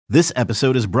This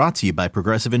episode is brought to you by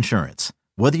Progressive Insurance.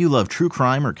 Whether you love true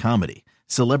crime or comedy,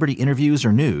 celebrity interviews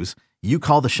or news, you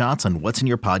call the shots on what's in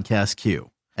your podcast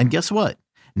queue. And guess what?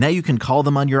 Now you can call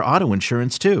them on your auto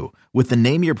insurance too with the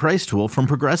Name Your Price tool from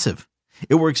Progressive.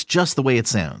 It works just the way it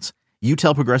sounds. You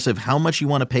tell Progressive how much you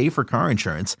want to pay for car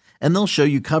insurance, and they'll show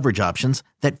you coverage options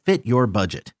that fit your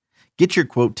budget. Get your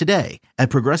quote today at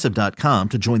Progressive.com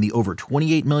to join the over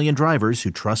 28 million drivers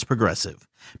who trust Progressive.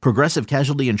 Progressive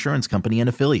Casualty Insurance Company and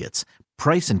Affiliates.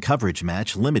 Price and coverage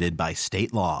match limited by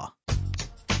state law.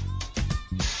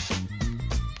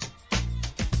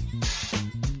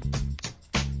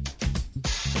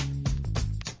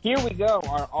 Here we go,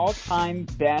 our all-time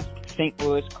best St.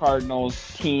 Louis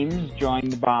Cardinals teams,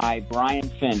 joined by Brian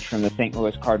Finch from the St.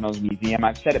 Louis Cardinals Museum.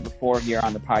 I've said it before here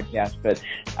on the podcast, but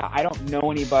I don't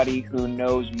know anybody who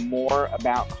knows more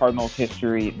about Cardinals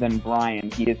history than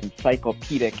Brian. He is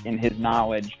encyclopedic in his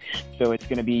knowledge, so it's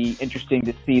going to be interesting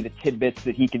to see the tidbits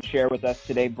that he can share with us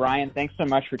today. Brian, thanks so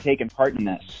much for taking part in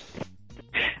this.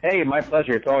 Hey, my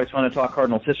pleasure. It's always fun to talk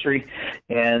Cardinals history,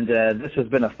 and this has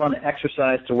been a fun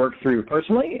exercise to work through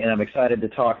personally, and I'm excited to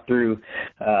talk through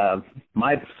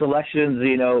my selections,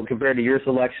 compared to your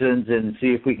selections, and see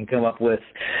if we can come up with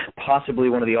possibly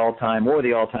one of the all-time or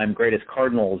the all-time greatest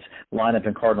Cardinals lineup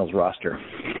and Cardinals roster.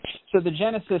 So the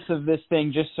genesis of this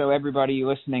thing, just so everybody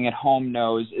listening at home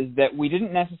knows, is that we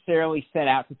didn't necessarily set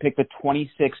out to pick the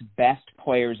 26 best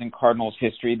players in Cardinals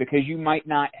history, because you might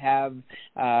not have,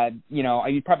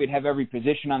 you'd probably have every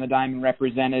position on the diamond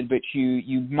represented, but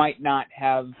you might not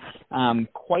have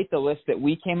quite the list that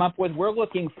we came up with. We're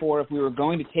looking for, if we were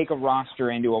going to take a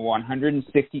roster into a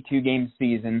 162-game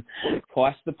season,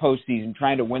 plus the postseason,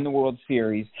 trying to win the World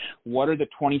Series, what are the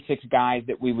 26 guys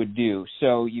that we would do?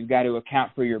 So you've got to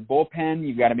account for your bullpen.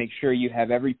 You've got to make sure you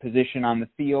have every position on the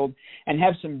field and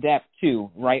have some depth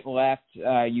too, right, left,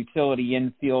 utility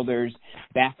infielders,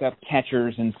 backup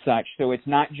catchers and such. So it's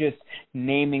not just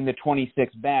naming the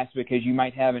 26 best, because you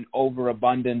might have an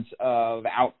overabundance of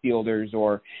outfielders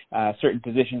or certain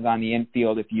positions on the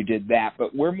infield if you did that.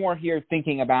 But we're more here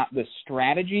thinking about the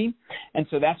strategy, and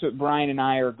so that's what Brian and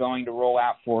I are going to roll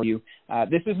out for you.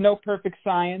 This is no perfect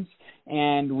science,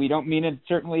 and we don't mean it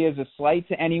certainly as a slight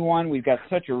to anyone. We've got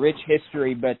such a rich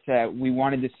history, but we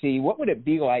wanted to see what would it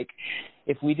be like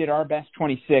if we did our best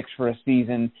 26 for a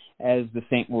season as the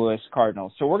St. Louis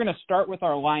Cardinals. So we're going to start with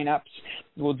our lineups.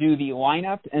 We'll do the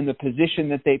lineup and the position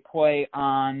that they play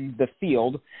on the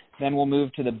field. Then we'll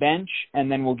move to the bench,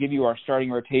 and then we'll give you our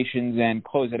starting rotations and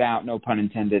close it out, no pun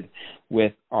intended,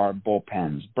 with our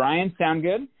bullpens. Brian, sound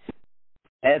good?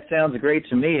 That sounds great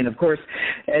to me. And, of course,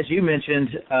 as you mentioned,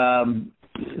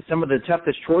 some of the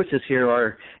toughest choices here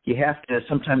are you have to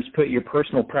sometimes put your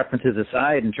personal preferences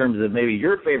aside in terms of maybe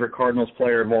your favorite Cardinals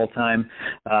player of all time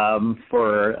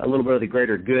for a little bit of the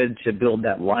greater good to build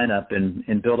that lineup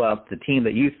and build up the team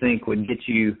that you think would get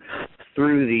you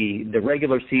through the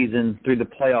regular season, through the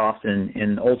playoffs,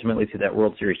 and ultimately to that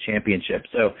World Series championship.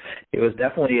 So it was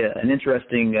definitely an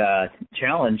interesting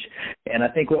challenge. And I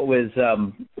think what was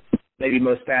maybe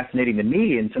most fascinating to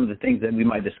me, and some of the things that we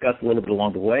might discuss a little bit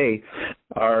along the way,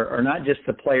 are not just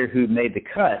the player who made the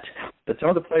cut, but some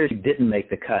of the players who didn't make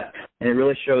the cut. And it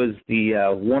really shows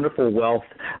the wonderful wealth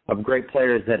of great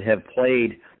players that have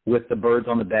played with the birds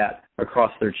on the bat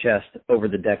across their chest over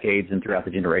the decades and throughout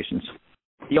the generations.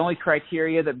 The only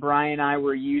criteria that Brian and I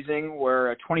were using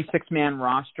were a 26-man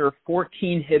roster,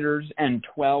 14 hitters and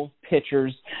 12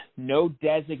 pitchers, no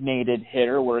designated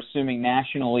hitter. We're assuming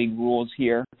National League rules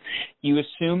here. You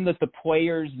assume that the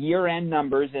players' year-end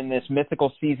numbers in this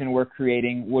mythical season we're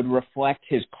creating would reflect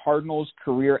his Cardinals'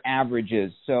 career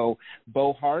averages. So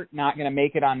Bo Hart, not going to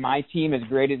make it on my team, as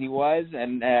great as he was,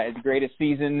 and as great a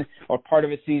season or part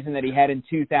of a season that he had in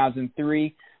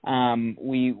 2003.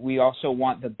 We also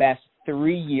want the best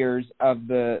 3 years of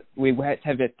we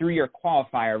have a 3-year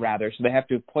qualifier rather, so they have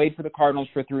to have played for the Cardinals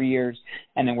for 3 years,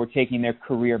 and then we're taking their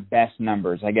career best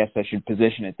numbers. I guess I should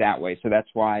position it that way. So that's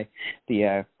why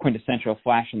the quintessential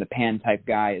flash in the pan type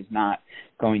guy is not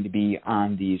going to be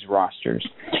on these rosters.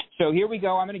 So here we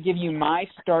go. I'm going to give you my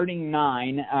starting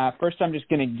 9. First, I'm just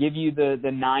going to give you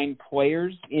the 9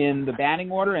 players in the batting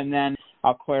order, and then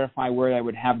I'll clarify where I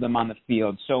would have them on the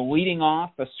field. So leading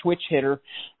off, a switch hitter,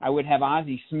 I would have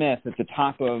Ozzie Smith at the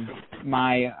top of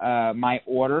my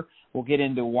order. We'll get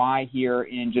into why here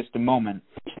in just a moment.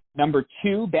 Number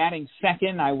 2, batting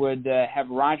second, I would have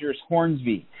Rogers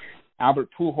Hornsby. Albert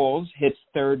Pujols hits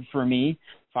third for me.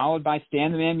 followed by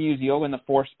Stan the Man Musial in the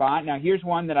 4th spot. Now, here's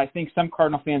one that I think some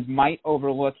Cardinal fans might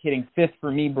overlook. Hitting 5th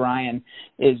for me, Brian,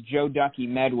 is Joe Ducky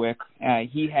Medwick.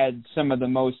 He had some of the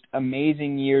most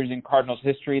amazing years in Cardinals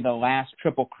history. The last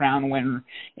Triple Crown winner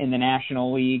in the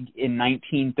National League in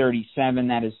 1937.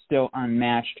 That is still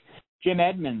unmatched. Jim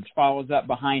Edmonds follows up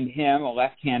behind him, a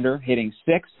left-hander, hitting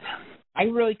 6th. I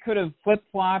really could have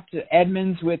flip-flopped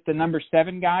Edmonds with the number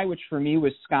 7 guy, which for me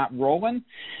was Scott Rowland.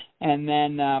 And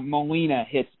then Molina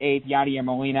hits 8th. Yadier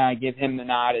Molina, I give him the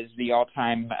nod as the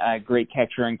all-time great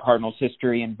catcher in Cardinals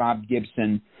history. And Bob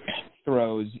Gibson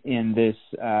throws in this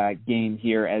game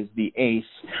here as the ace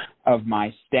of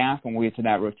my staff, and we'll get to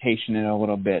that rotation in a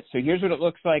little bit. So here's what it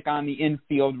looks like on the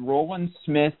infield. Rowland,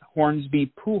 Smith,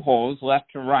 Hornsby, Pujols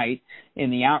left to right. In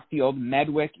the outfield,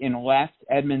 Medwick in left,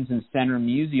 Edmonds in center,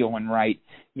 Musial in right,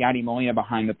 Yadi Molina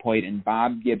behind the plate, and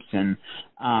Bob Gibson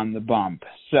on the bump.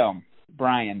 So,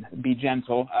 Brian, be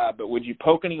gentle, but would you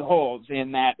poke any holes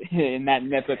in that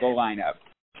mythical lineup?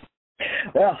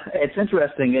 Well, it's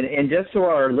interesting, and just so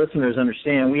our listeners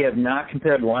understand, we have not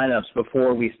compared lineups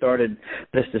before we started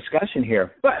this discussion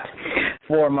here. But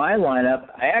for my lineup,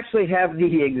 I actually have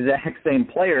the exact same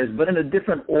players, but in a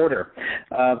different order.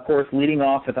 Of course, leading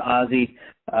off with Ozzie,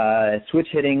 switch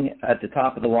hitting at the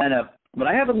top of the lineup. But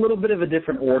I have a little bit of a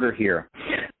different order here.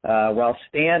 While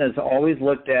Stan is always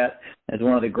looked at as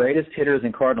one of the greatest hitters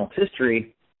in Cardinals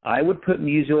history, I would put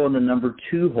Musial in the number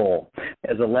 2 hole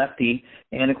as a lefty.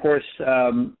 And, of course,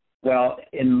 well,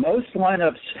 in most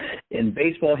lineups in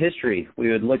baseball history,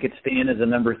 we would look at Stan as a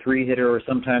number 3 hitter or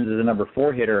sometimes as a number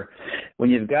 4 hitter.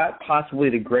 When you've got possibly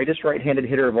the greatest right-handed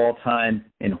hitter of all time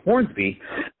in Hornsby,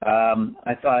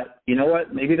 I thought, you know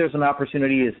what, maybe there's an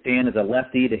opportunity as Stan as a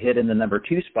lefty to hit in the number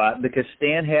 2 spot, because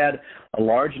Stan had a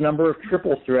large number of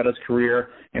triples throughout his career,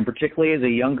 and particularly as a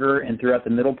younger and throughout the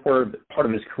middle part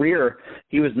of his career,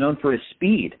 he was known for his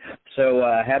speed. So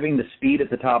having the speed at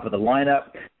the top of the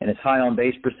lineup and his high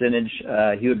on-base percentage,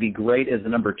 he would be great as the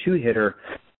number 2 hitter,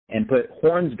 and put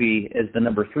Hornsby as the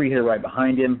number 3 hitter right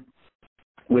behind him,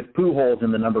 with Pujols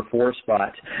in the number 4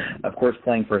 spot, of course,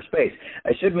 playing first base.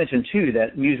 I should mention, too,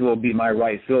 that Musial will be my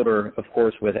right fielder, of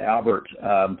course, with Albert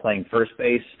playing first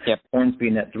base, yep. Hornsby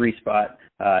in that 3 spot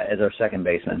as our second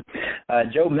baseman.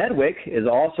 Joe Medwick is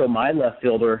also my left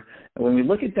fielder. When we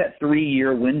look at that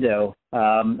 3-year window,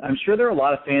 I'm sure there are a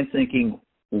lot of fans thinking,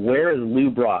 where is Lou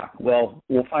Brock? Well,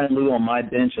 we'll find Lou on my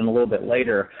bench in a little bit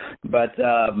later, but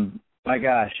my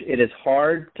gosh, it is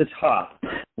hard to top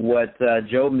what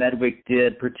Joe Medwick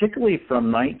did, particularly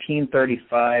from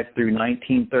 1935 through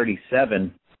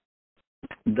 1937.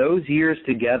 Those years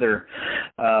together,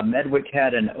 Medwick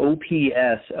had an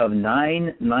OPS of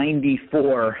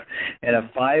 994 and a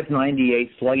 598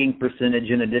 slugging percentage,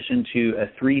 in addition to a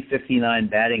 359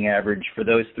 batting average for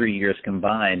those 3 years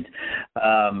combined.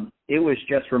 It was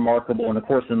just remarkable. And, of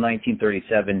course, in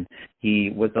 1937, he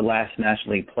was the last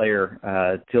National League player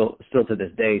still to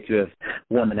this day to have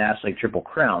won the National League Triple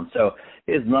Crown. So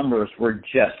his numbers were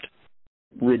just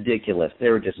ridiculous. They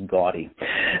were just gaudy.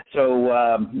 So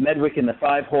Medwick in the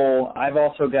 5 hole. I've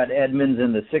also got Edmonds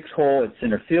in the 6 hole at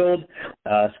center field.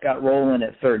 Scott Rowland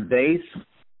at third base.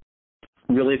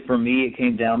 Really, for me, it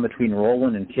came down between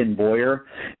Rowland and Ken Boyer.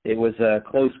 It was a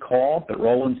close call, but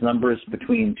Rowland's numbers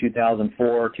between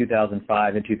 2004,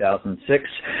 2005, and 2006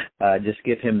 just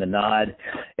give him the nod.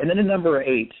 And then in number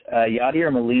 8,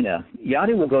 Yadier Molina.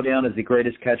 Yadi will go down as the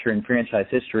greatest catcher in franchise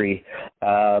history,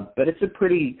 but it's a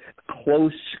pretty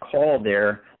close call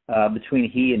there between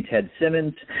he and Ted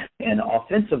Simmons. And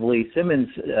offensively, Simmons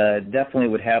definitely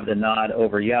would have the nod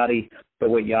over Yadi. But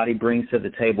what Yadi brings to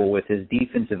the table with his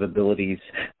defensive abilities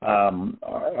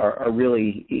are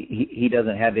really, he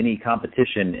doesn't have any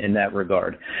competition in that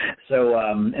regard. So,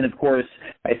 and of course,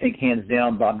 I think hands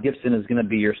down, Bob Gibson is going to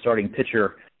be your starting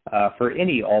pitcher for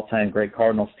any all-time great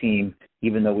Cardinals team,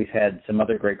 even though we've had some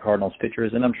other great Cardinals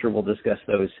pitchers, and I'm sure we'll discuss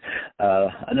those,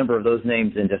 a number of those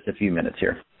names in just a few minutes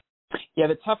here. Yeah,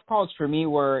 the tough calls for me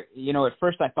were, at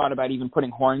first I thought about even putting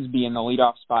Hornsby in the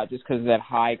leadoff spot just because of that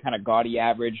high kind of gaudy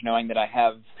average, knowing that I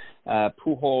have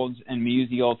Pujols and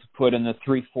Musial to put in the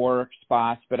 3-4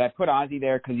 spots. But I put Ozzie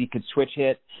there because he could switch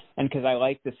hit and because I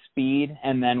like the speed.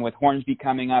 And then with Hornsby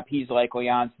coming up, he's likely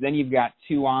on. So then you've got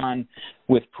 2 on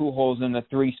with Pujols in the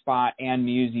 3 spot and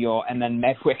Musial, and then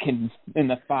Medwick in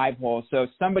the 5 hole. So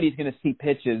somebody's going to see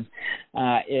pitches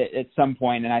at some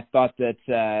point, and I thought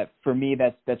that for me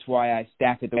that's why I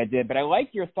stacked it the way I did. But I like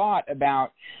your thought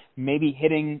about maybe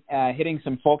hitting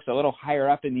some folks a little higher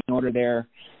up in the order there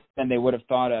than they would have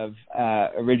thought of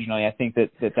originally. I think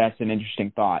that's an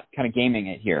interesting thought, kind of gaming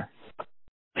it here.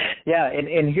 Yeah,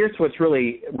 and here's what's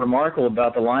really remarkable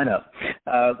about the lineup.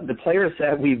 The players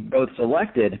that we've both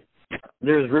selected,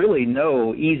 there's really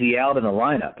no easy out in the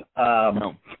lineup.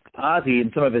 No. Ozzie,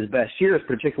 in some of his best years,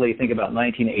 particularly think about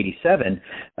 1987,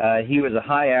 he was a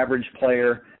high average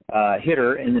player,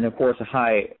 hitter, and then, of course, a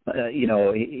high,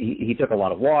 he took a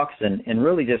lot of walks and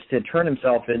really just had turned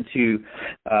himself into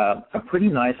a pretty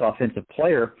nice offensive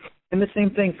player. And the same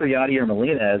thing for Yadier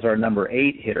Molina as our number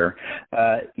 8 hitter.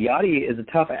 Yadi is a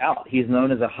tough out. He's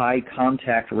known as a high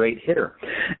contact rate hitter.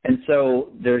 And so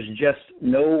there's just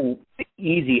no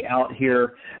easy out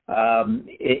here. And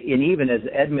even as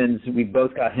Edmonds, we've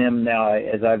both got him now,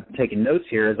 as I've taken notes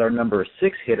here, as our number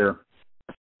 6 hitter.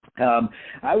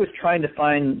 I was trying to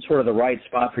find sort of the right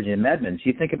spot for Jim Edmonds.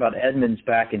 You think about Edmonds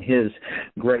back in his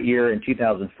great year in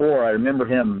 2004. I remember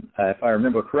him, if I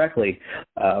remember correctly,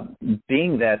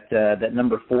 being that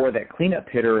number 4, that cleanup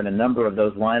hitter in a number of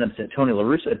those lineups that Tony La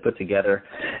Russa had put together.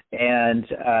 And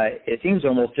it seems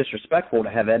almost disrespectful to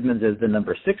have Edmonds as the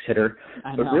number 6 hitter.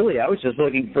 But really, I was just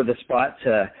looking for the spot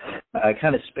to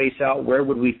kind of space out where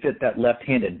would we fit that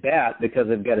left-handed bat, because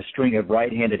I've got a string of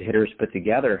right-handed hitters put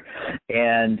together.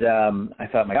 And I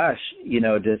thought, my gosh,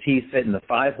 does he fit in the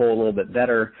 5-hole a little bit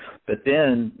better? But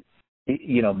then,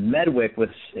 Medwick with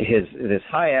his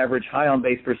high average, high on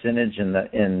base percentage,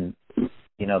 and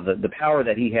the power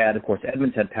that he had. Of course,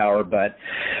 Edmonds had power, but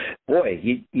boy,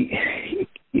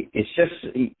 it's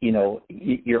just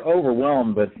you're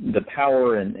overwhelmed with the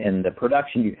power and the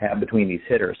production you have between these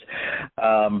hitters.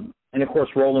 And of course,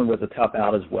 Rolen was a tough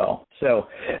out as well. So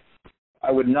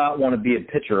I would not want to be a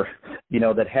pitcher,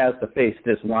 that has to face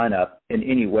this lineup in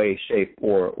any way, shape,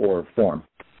 or form.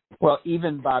 Well,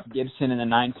 even Bob Gibson in the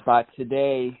 9 spot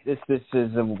today, this is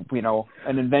an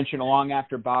invention long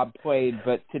after Bob played,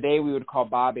 but today we would call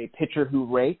Bob a pitcher who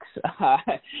rakes.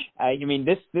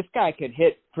 This guy could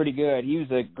hit pretty good. He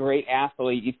was a great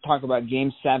athlete. You talk about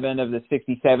Game 7 of the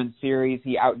 67 series.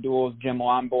 He outduels Jim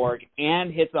Lomborg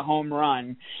and hits a home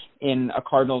run in a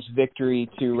Cardinals victory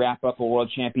to wrap up a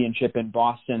world championship in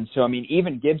Boston. So,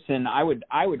 even Gibson, I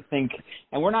would think,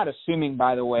 and we're not assuming,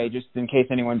 by the way, just in case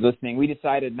anyone's listening, we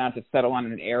decided not to settle on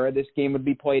an era this game would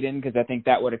be played in, because I think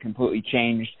that would have completely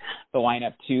changed the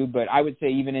lineup too. But I would say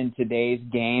even in today's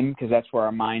game, because that's where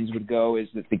our minds would go, is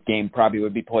that the game probably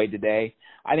would be played today.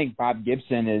 I think Bob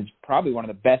Gibson is probably one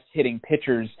of the best hitting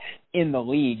pitchers in the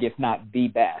league, if not the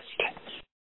best.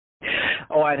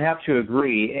 Oh, I'd have to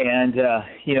agree. And,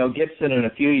 Gibson in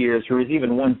a few years, there was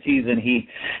even one season he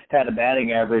had a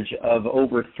batting average of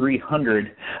over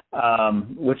 300,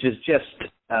 which is just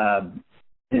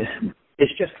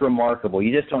it's just remarkable.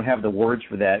 You just don't have the words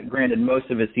for that. Granted,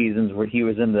 most of his seasons where he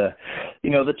was in the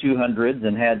 200s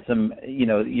and had some,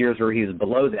 years where he was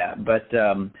below that. But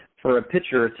for a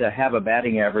pitcher to have a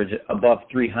batting average above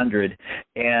 300,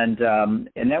 and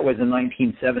that was in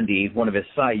 1970, one of his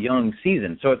Cy Young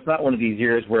seasons. So it's not one of these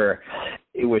years where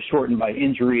it was shortened by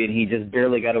injury and he just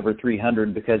barely got over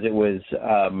 300 because it was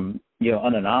an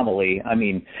anomaly.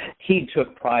 He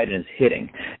took pride in his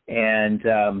hitting,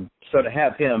 and so to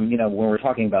have him, when we're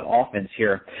talking about offense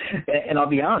here, and I'll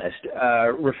be honest,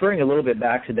 referring a little bit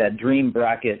back to that dream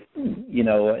bracket,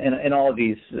 and all of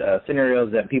these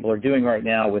scenarios that people are doing right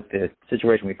now with the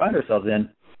situation we find ourselves in,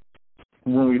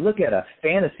 when we look at a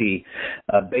fantasy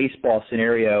baseball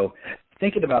scenario,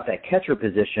 thinking about that catcher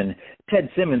position, Ted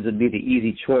Simmons would be the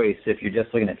easy choice if you're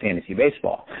just looking at fantasy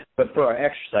baseball. But for our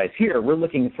exercise here, we're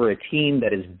looking for a team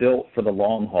that is built for the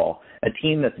long haul, a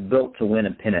team that's built to win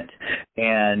a pennant.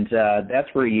 And that's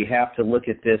where you have to look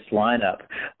at this lineup.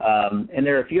 And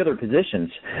there are a few other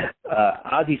positions.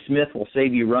 Ozzie Smith will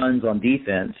save you runs on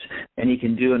defense, and he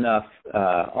can do enough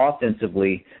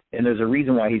offensively, and there's a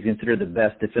reason why he's considered the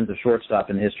best defensive shortstop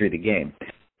in the history of the game.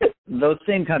 Those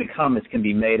same kind of comments can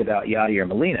be made about Yadier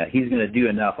Molina. He's going to do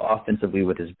enough offensively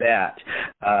with his bat,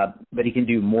 but he can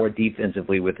do more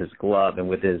defensively with his glove and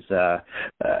with his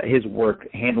work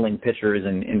handling pitchers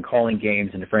and calling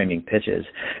games and framing pitches.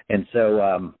 And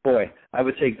so, I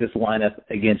would take this lineup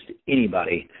against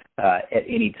anybody at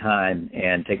any time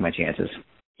and take my chances.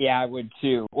 Yeah, I would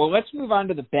too. Well, let's move on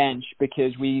to the bench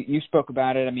because you spoke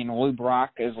about it. Lou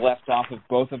Brock is left off of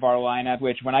both of our lineup,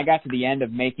 which when I got to the end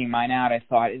of making mine out, I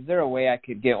thought, is there a way I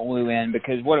could get Lou in?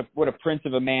 Because what a prince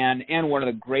of a man and one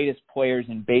of the greatest players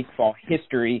in baseball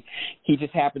history. He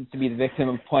just happens to be the victim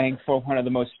of playing for one of the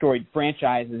most storied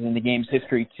franchises in the game's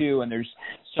history too, and there's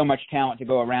so much talent to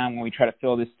go around when we try to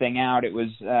fill this thing out. It was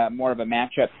more of a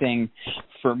matchup thing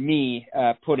for me,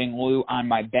 putting Lou on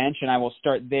my bench, and I will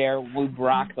start there. Lou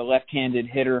Brock, the left-handed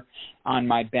hitter, on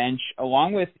my bench,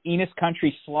 along with Enos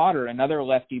Country Slaughter, another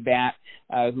lefty bat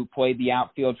who played the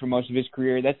outfield for most of his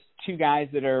career. That's two guys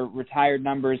that are retired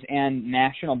numbers and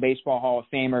National Baseball Hall of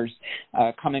Famers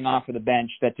coming off of the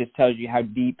bench. That just tells you how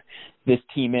deep this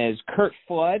team is. Curt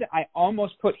Flood, I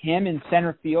almost put him in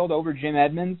center field over Jim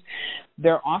Edmonds.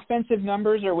 Their offensive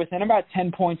numbers are within about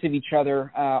 10 points of each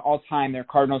other all time. Their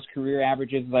Cardinals career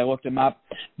averages, as I looked them up.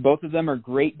 Both of them are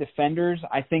great defenders.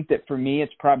 I think that for me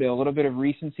it's probably a little bit of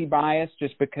recency bias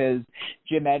just because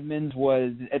Jim Edmonds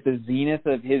was at the zenith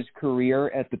of his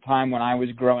career at the time when I was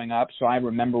growing up, so I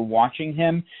remember watching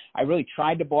him. I really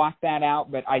tried to block that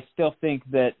out, but I still think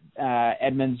that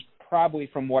Edmonds probably,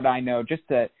 from what I know, just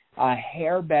a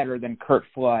hair better than Curt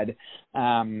Flood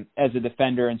as a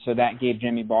defender, and so that gave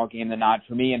Jimmy Ballgame the nod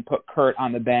for me and put Curt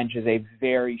on the bench as a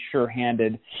very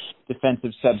sure-handed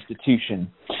defensive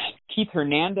substitution. Keith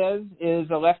Hernandez is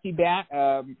a lefty bat,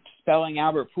 spelling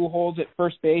Albert Pujols at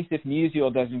first base if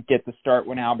Musial doesn't get the start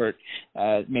when Albert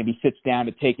maybe sits down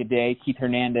to take a day. Keith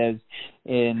Hernandez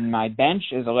in my bench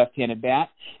is a left-handed bat.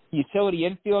 Utility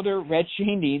infielder, Red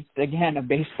Schoendienst, again, a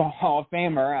Baseball Hall of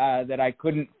Famer that I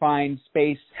couldn't find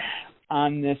space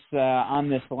on this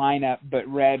lineup, but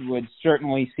Red would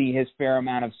certainly see his fair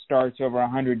amount of starts over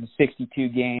 162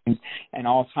 games, an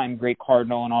all-time great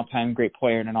Cardinal, an all-time great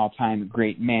player, and an all-time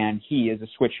great man. He is a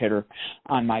switch hitter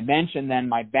on my bench. And then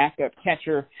my backup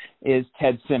catcher is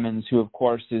Ted Simmons, who, of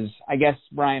course, is, I guess,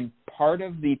 Brian, part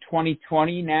of the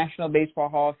 2020 National Baseball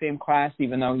Hall of Fame class,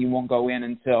 even though he won't go in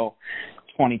until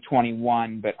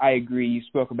 2021. But I agree. You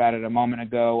spoke about it a moment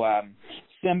ago.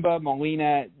 Simba,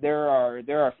 Molina, there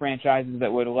are franchises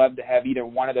that would love to have either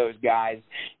one of those guys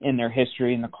in their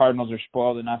history, and the Cardinals are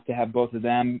spoiled enough to have both of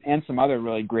them and some other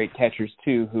really great catchers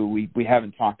too, who we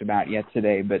haven't talked about yet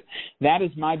today. But that is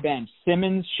my bench: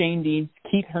 Simmons, Schoendienst,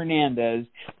 Keith Hernandez,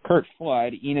 Curt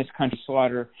Flood, Enos Country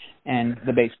Slaughter, and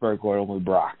the base burglar Lou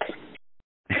Brock.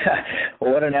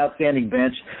 Well, what an outstanding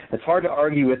bench. It's hard to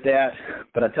argue with that,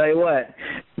 but I tell you what,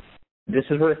 this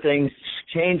is where things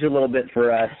change a little bit for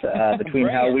us between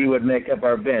how we would make up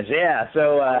our bench. Yeah,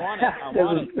 so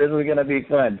this is going to be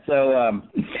fun. So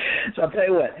I'll tell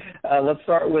you what, let's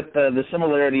start with the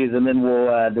similarities, and then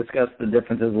we'll discuss the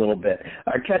differences a little bit.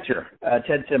 Our catcher,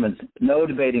 Ted Simmons, no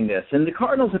debating this. And the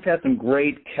Cardinals have had some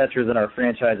great catchers in our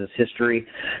franchise's history.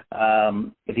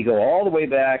 If you go all the way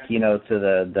back, to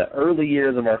the early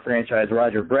years of our franchise,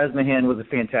 Roger Bresnahan was a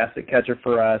fantastic catcher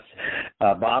for us.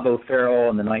 Bob O'Farrell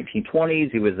in the 1920s,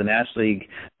 he was the National League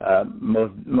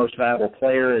most valuable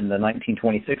player in the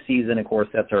 1926 season. Of course,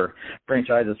 that's our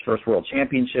franchise's first World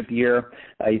Championship year.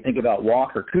 You think about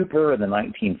Walker Cooper in the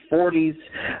 1940s.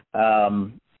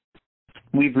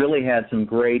 We've really had some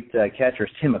great catchers,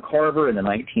 Tim McCarver in the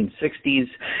 1960s,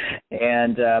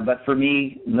 but for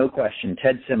me, no question,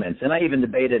 Ted Simmons. And I even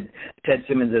debated Ted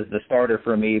Simmons as the starter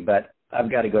for me, but I've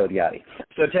got to go with Yachty.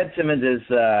 So Ted Simmons is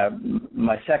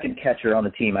my second catcher on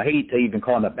the team. I hate to even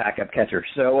call him a backup catcher.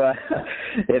 So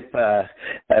if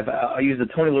I'll use the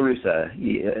Tony La Russa,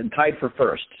 tied for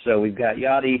first. So we've got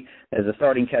Yachty as a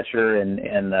starting catcher, and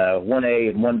 1A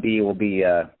and 1B will be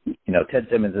Ted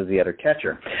Simmons as the other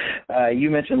catcher. You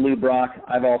mentioned Lou Brock.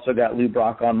 I've also got Lou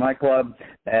Brock on my club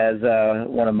as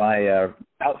one of my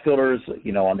outfielders,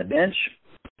 on the bench.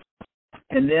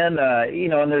 And then,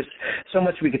 and there's so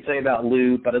much we could say about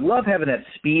Lou, but I love having that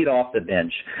speed off the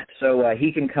bench. So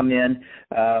he can come in.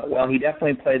 While he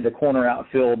definitely played the corner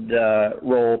outfield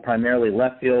role, primarily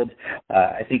left field,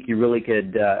 I think he really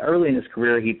could, early in his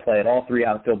career, he played all three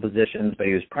outfield positions, but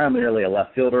he was primarily a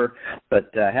left fielder.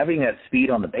 But having that speed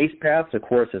on the base paths, of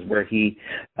course, is where he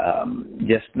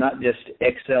not just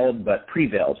excelled, but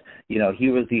prevailed. He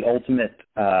was the ultimate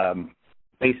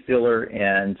base filler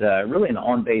and really an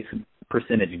on-base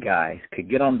percentage guy, could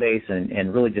get on base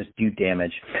and really just do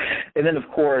damage. And then, of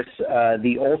course,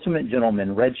 the ultimate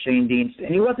gentleman, Red Schoendienst.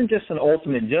 And he wasn't just an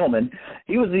ultimate gentleman.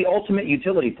 He was the ultimate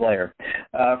utility player.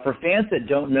 For fans that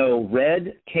don't know,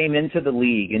 Red came into the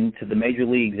league, into the major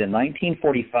leagues in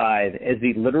 1945 as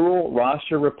the literal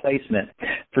roster replacement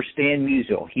for Stan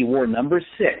Musial. He wore number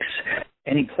 6.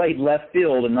 And he played left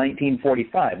field in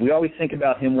 1945. We always think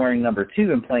about him wearing number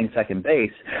 2 and playing second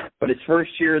base, but his first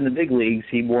year in the big leagues,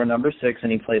 he wore number 6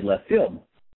 and he played left field.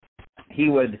 He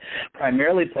would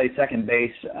primarily play second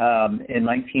base in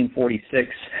 1946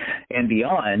 and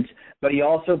beyond, but he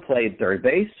also played third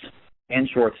base and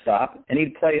shortstop, and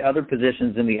he'd play other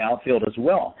positions in the outfield as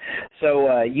well.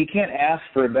 So you can't ask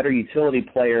for a better utility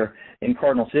player in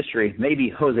Cardinals history, maybe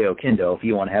Jose Oquendo if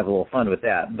you want to have a little fun with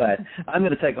that, but I'm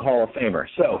going to take a Hall of Famer.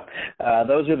 So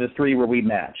those are the three where we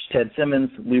match: Ted Simmons,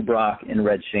 Lou Brock, and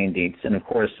Red Schoendienst, and of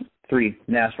course 3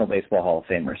 National Baseball Hall of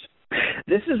Famers.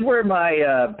 This is where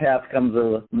my path becomes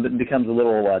a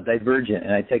little divergent,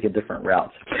 and I take a different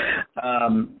route.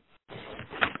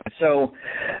 So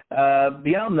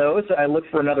beyond those, I looked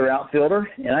for another outfielder,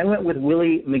 and I went with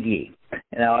Willie McGee.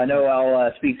 Now, I know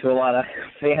I'll speak to a lot of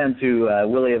fans who,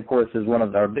 Willie, of course, is one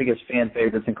of our biggest fan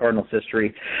favorites in Cardinals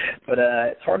history, but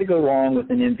it's hard to go wrong with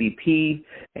an MVP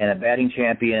and a batting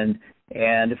champion.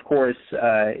 And, of course,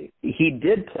 he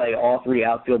did play all three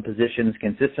outfield positions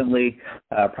consistently,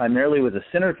 primarily was a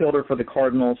center fielder for the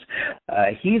Cardinals.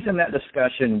 He's in that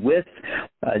discussion with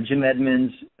Jim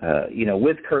Edmonds,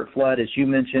 with Curt Flood, as you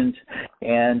mentioned.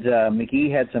 And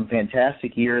McGee had some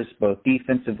fantastic years, both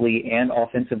defensively and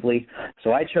offensively.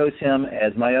 So I chose him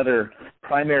as my other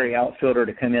primary outfielder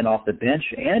to come in off the bench.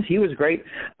 And he was great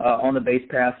on the base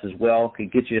paths as well,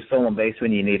 could get you a stolen base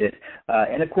when you need it.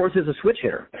 And, of course, is a switch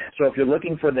hitter. So if you're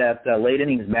looking for that late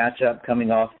innings matchup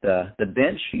coming off the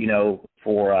bench,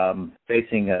 for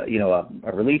facing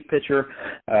a relief pitcher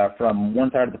from one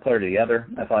side of the player to the other,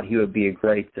 I thought he would be a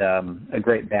great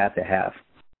bat to have.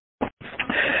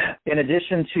 In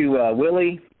addition to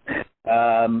Willie,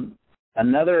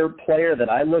 another player that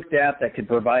I looked at that could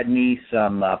provide me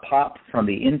some pop from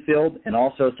the infield and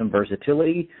also some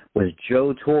versatility was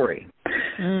Joe Torre.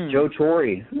 Joe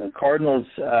Torre, Cardinals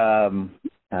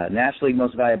National League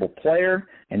Most Valuable Player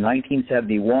in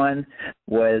 1971,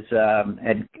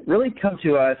 had really come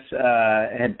to us,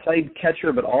 had played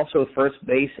catcher but also first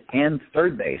base and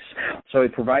third base. So he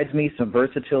provides me some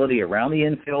versatility around the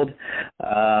infield.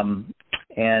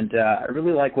 And I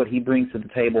really like what he brings to the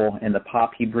table and the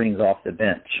pop he brings off the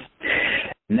bench.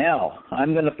 Now,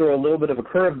 I'm going to throw a little bit of a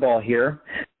curveball here.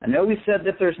 I know we said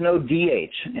that there's no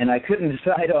DH, and I couldn't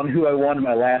decide on who I wanted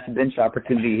my last bench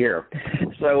opportunity here.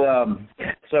 So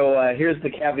here's the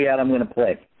caveat I'm going to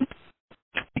play.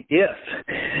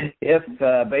 If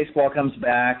baseball comes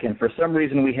back and for some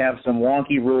reason we have some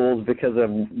wonky rules because of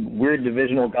weird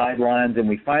divisional guidelines and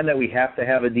we find that we have to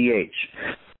have a DH,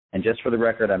 and just for the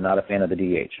record, I'm not a fan of the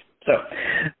DH.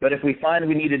 But if we find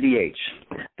we need a DH,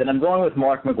 then I'm going with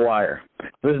Mark McGwire.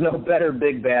 There's no better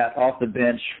big bat off the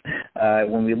bench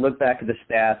when we look back at the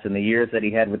stats and the years that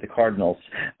he had with the Cardinals.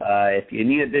 If you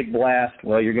need a big blast,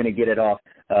 well, you're going to get it off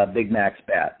Big Mac's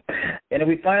bat. And if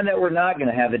we find that we're not going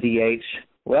to have a DH,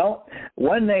 well,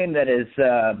 one name that is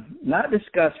not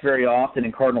discussed very often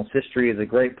in Cardinals history as a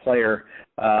great player,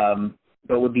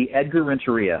 but would be Edgar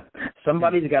Renteria.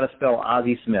 Somebody's got to spell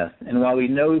Ozzie Smith. And while we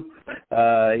know,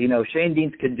 Shane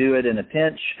Deans could do it in a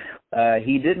pinch,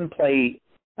 he didn't play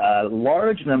a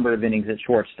large number of innings at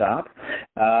shortstop.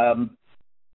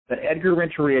 But Edgar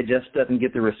Renteria just doesn't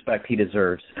get the respect he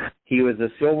deserves. He was a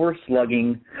silver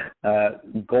slugging,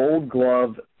 gold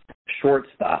glove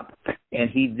shortstop, and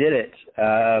he did it,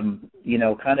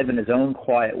 kind of in his own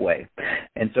quiet way.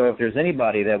 And so if there's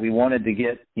anybody that we wanted to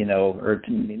get,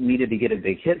 needed to get a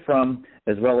big hit from,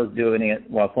 as well as doing it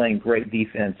while playing great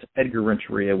defense, Edgar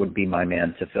Renteria would be my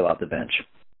man to fill out the bench.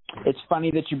 It's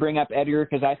funny that you bring up Edgar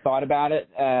because I thought about it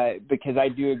because I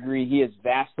do agree he is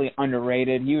vastly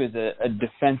underrated. He was a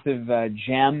defensive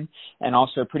gem and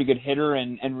also a pretty good hitter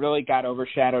and really got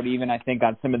overshadowed even, I think,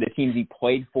 on some of the teams he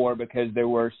played for because there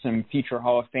were some future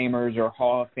Hall of Famers or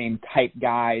Hall of Fame type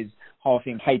guys, Hall of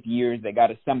Fame type years that got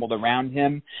assembled around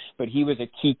him. But he was a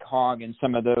key cog in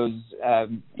some of those,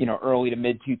 early to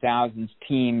mid-2000s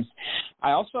teams.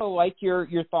 I also like your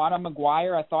thought on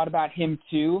McGwire. I thought about him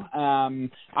too.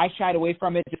 I shied away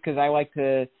from it just because I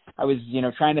was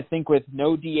trying to think with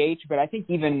no DH, but I think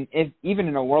even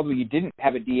in a world where you didn't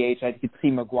have a DH, I could see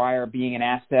McGwire being an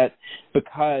asset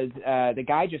because the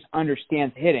guy just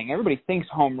understands hitting. Everybody thinks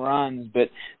home runs, but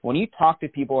when you talk to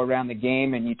people around the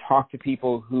game and you talk to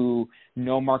people who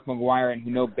know Mark McGwire and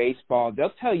who know baseball,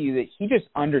 they'll tell you that he just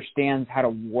understands how to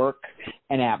work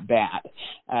an at-bat,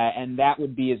 and that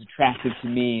would be as attractive to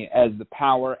me as the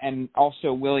power. And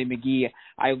also Willie McGee,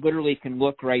 I literally can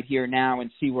look right here now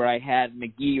and see where I had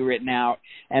McGee written out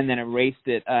and then erased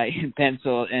it in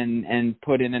pencil and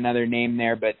put in another name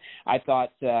there. But I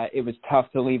thought it was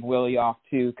tough to leave Willie off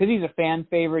too because he's a fan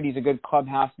favorite. He's a good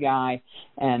clubhouse guy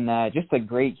and just a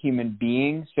great human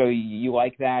being. So you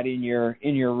like that in your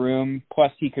room.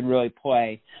 Plus, he could really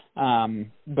play.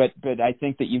 But I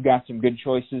think that you've got some good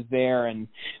choices there, and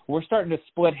we're starting to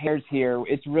split hairs here.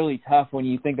 It's really tough when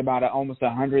you think about it, almost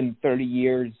 130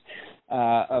 years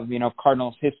of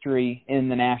Cardinals history in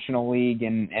the National League,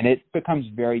 and it becomes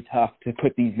very tough to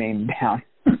put these names down.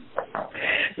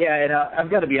 Yeah, and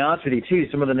I've got to be honest with you, too.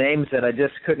 Some of the names that I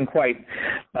just couldn't quite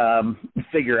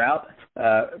figure out.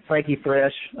 Frankie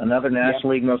Fresh, another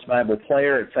National League Most Valuable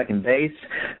Player at second base.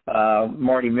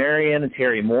 Marty Marion and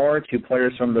Terry Moore, two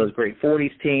players from those great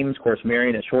 40s teams. Of course,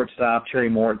 Marion at shortstop, Terry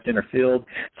Moore at center field.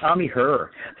 Tommy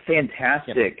Herr,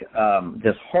 fantastic,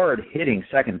 just hard-hitting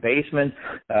second baseman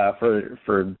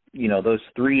for those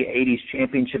three 80s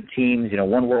championship teams,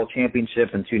 one world championship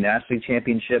and two National League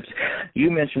championships. You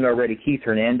mentioned already Keith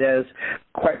Hernandez,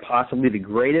 quite possibly the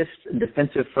greatest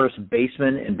defensive first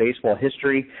baseman in baseball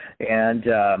history, and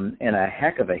a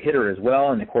heck of a hitter as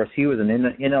well. And, of course, he was an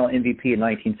NL MVP in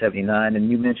 1979. And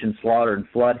you mentioned Slaughter and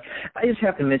Flood. I just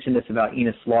have to mention this about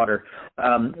Enos Slaughter.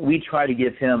 We try to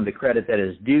give him the credit that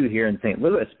is due here in St.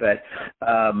 Louis, but,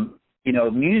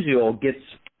 Musial gets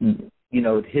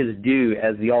his due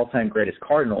as the all-time greatest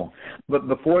Cardinal. But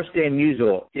before Stan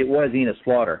Musial, it was Enos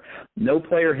Slaughter. No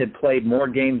player had played more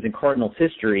games in Cardinals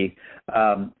history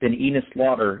than Enos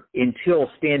Slaughter until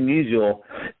Stan Musial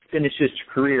finished his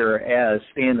career as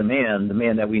Stan the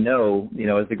man that we know,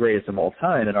 as the greatest of all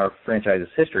time in our franchise's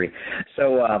history.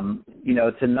 So,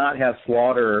 to not have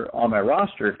Slaughter on my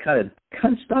roster kind of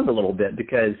stung a little bit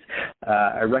because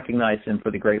I recognized him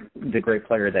for the great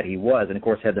player that he was, and of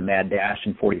course had the mad dash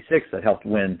in '46 that helped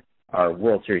win our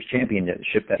World Series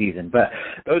championship that season. But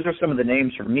those are some of the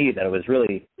names for me that I was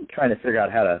really trying to figure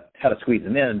out how to squeeze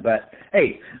them in. But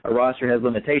hey, a roster has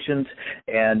limitations,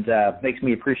 and makes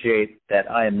me appreciate that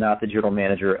I am not the general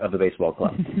manager of the baseball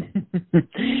club.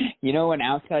 An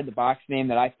outside the box name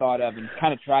that I thought of and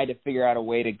kind of tried to figure out a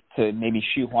way to maybe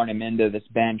shoehorn him into this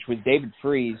bench was David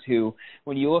Freese, who,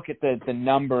 when you look at the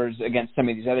numbers against some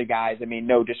of these other guys, I mean,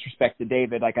 no disrespect to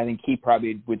David, I think he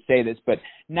probably would say this, but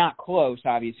not close,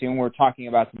 obviously, when we're talking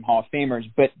about some Hall of Famers.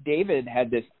 But David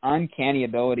had this uncanny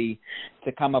ability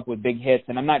to come up with big hits,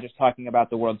 and I'm not just talking about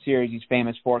the World Series he's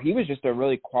famous for. He was just a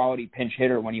really quality pinch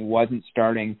hitter when he wasn't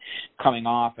starting coming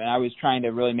off, and I was trying to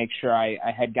really make sure I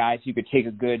had guys who could take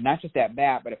a good, not just at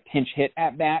bat, but a pinch hit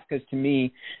at bat, because to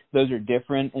me, those are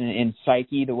different in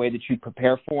psyche, the way that you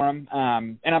prepare for them.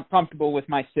 And I'm comfortable with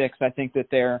my six. I think that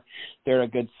they're a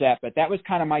good set. But that was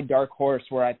kind of my dark horse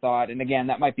where I thought, and again,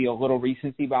 that might be a little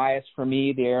recency bias for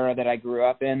me, the era that I grew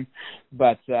up in.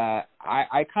 But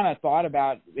I kind of thought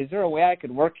about, is there a way I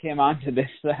could work him onto this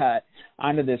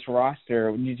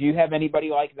roster? Did you have anybody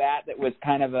like that was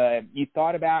kind of you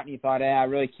thought about and you thought, I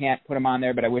really can't put him on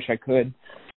there, but I wish I could?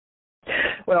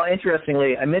 Well,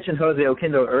 interestingly, I mentioned Jose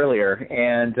Oquendo earlier,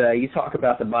 and you talk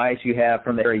about the bias you have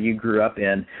from the area you grew up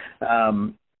in.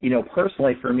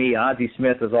 Personally for me, Ozzie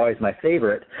Smith was always my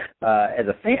favorite as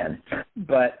a fan,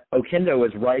 but Oquendo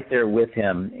was right there with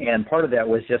him, and part of that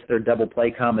was just their double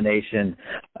play combination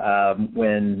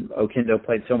when Oquendo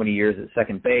played so many years at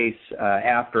second base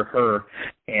after her,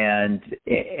 and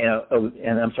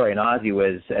Ozzie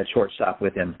was at shortstop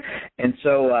with him. And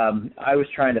so I was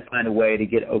trying to find a way to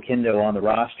get Oquendo on the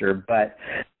roster, but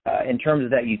in terms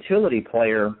of that utility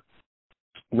player,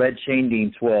 Red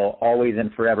Schoendienst will always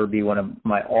and forever be one of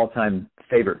my all-time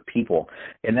favorite people,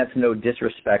 and that's no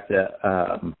disrespect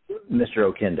to Mr.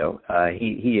 Oquendo.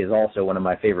 He is also one of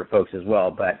my favorite folks as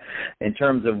well, but in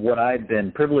terms of what I've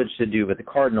been privileged to do with the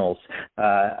Cardinals,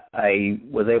 I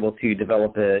was able to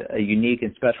develop a unique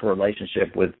and special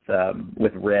relationship with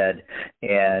Red,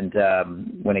 and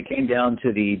when it came down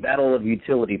to the battle of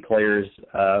utility players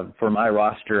for my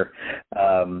roster,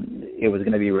 it was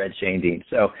going to be Red Schoendienst.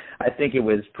 So I think it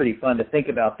was pretty fun to think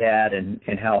about that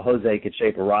and how Jose could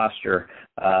shape a roster.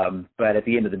 But at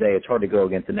the end of the day, it's hard to go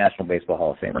against the National Baseball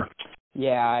Hall of Famer.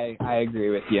 Yeah, I agree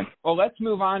with you. Well, let's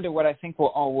move on to what I think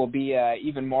will be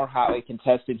even more hotly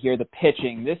contested here, the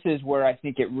pitching. This is where I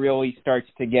think it really starts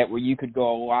to get where you could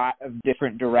go a lot of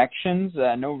different directions.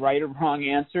 No right or wrong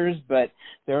answers, but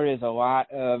there is a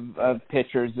lot of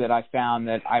pitchers that I found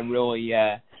that I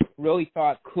really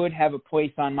thought could have a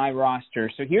place on my roster.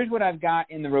 So here's what I've got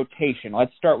in the rotation.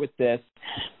 Let's start with this,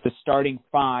 the starting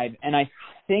five. And I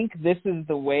think this is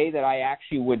the way that I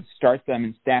actually would start them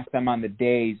and stack them on the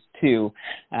days too.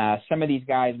 Some of these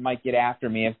guys might get after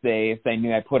me if they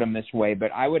knew I put them this way,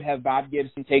 but I would have Bob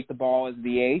Gibson take the ball as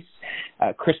the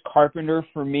ace. Chris Carpenter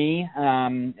for me.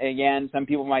 Again, some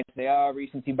people might say,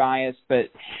 recency bias, but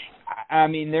I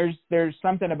mean, there's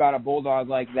something about a Bulldog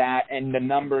like that, and the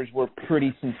numbers were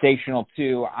pretty sensational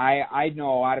too. I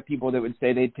know a lot of people that would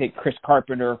say they'd take Chris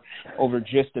Carpenter over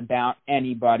just about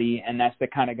anybody, and that's the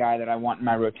kind of guy that I want in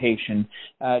my rotation.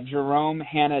 Jerome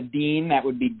Hanna-Dean, that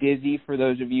would be Dizzy for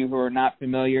those of you who are not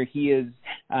familiar. He is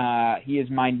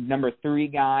my number 3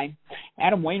 guy.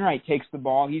 Adam Wainwright takes the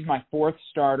ball. He's my 4th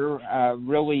starter.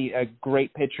 Really a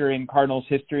great pitcher in Cardinals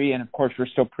history, and of course we're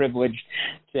still privileged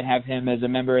to have him as a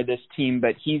member of this team.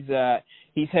 But he's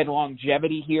he's had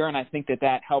longevity here, and I think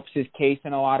that helps his case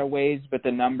in a lot of ways, but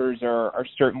the numbers are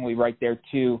certainly right there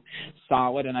too,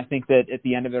 solid, and I think that at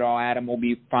the end of it all, Adam will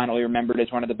be finally remembered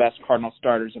as one of the best Cardinal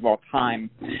starters of all time.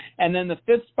 And then the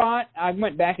fifth spot, I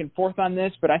went back and forth on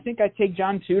this, but I think I'd take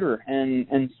John Tudor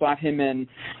and slot him in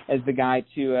as the guy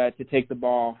to take the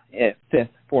ball at fifth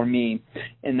for me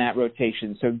in that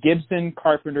rotation. So Gibson,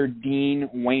 Carpenter, Dean,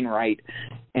 Wainwright,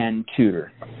 and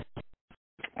Tudor.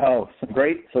 Oh, some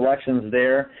great selections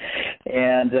there.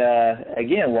 And,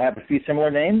 again, we'll have a few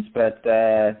similar names, but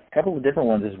a couple of different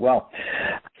ones as well.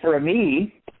 For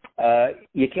me,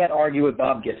 you can't argue with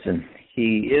Bob Gibson.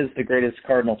 He is the greatest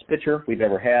Cardinals pitcher we've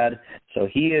ever had, so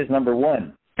he is number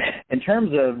one. In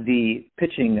terms of the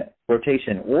pitching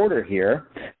rotation order here,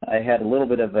 I had a little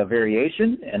bit of a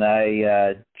variation, and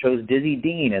I chose Dizzy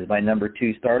Dean as my number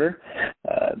two starter.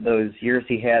 Those years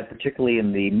he had, particularly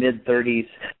in the mid-30s,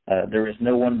 there was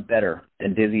no one better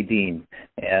than Dizzy Dean.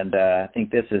 And I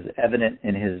think this is evident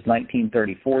in his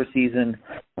 1934 season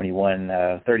when he won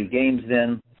 30 games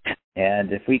then.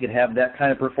 And if we could have that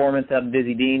kind of performance out of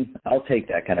Dizzy Dean, I'll take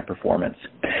that kind of performance.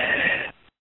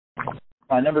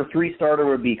 My number three starter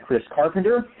would be Chris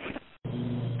Carpenter.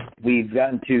 We've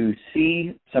gotten to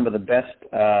see some of the best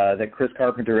that Chris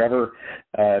Carpenter ever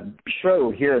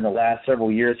showed here in the last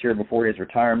several years here before his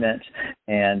retirement.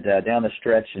 And down the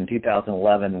stretch in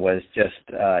 2011 was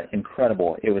just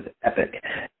incredible. It was epic.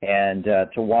 And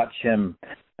to watch him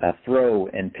throw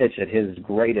and pitch at his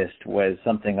greatest was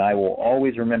something I will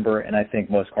always remember, and I think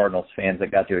most Cardinals fans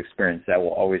that got to experience that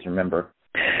will always remember.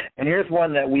 And here's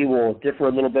one that we will differ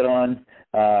a little bit on.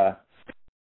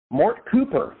 Mort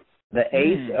Cooper, the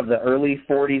ace of the early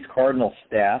 40s Cardinals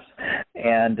staff,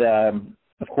 and,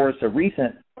 of course, a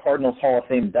recent Cardinals Hall of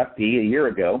Fame inductee a year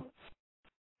ago.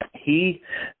 He,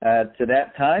 to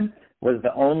that time, was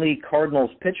the only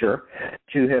Cardinals pitcher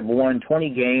to have won 20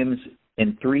 games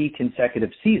in 3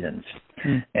 consecutive seasons.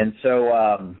 And so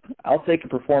I'll take a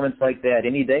performance like that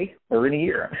any day or any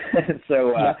year.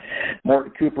 So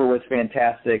Mort Cooper was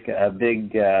fantastic, a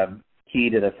big key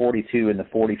to the 42 and the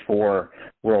 44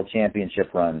 World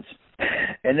Championship runs.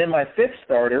 And then my fifth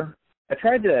starter, I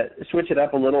tried to switch it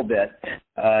up a little bit.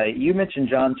 You mentioned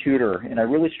John Tudor, and I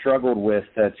really struggled with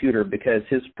Tudor because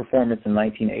his performance in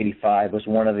 1985 was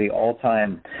one of the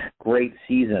all-time great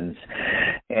seasons.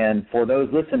 And for those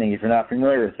listening, if you're not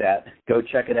familiar with that, go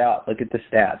check it out. Look at the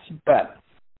stats. But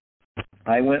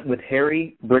I went with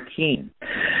Harry Burkeen.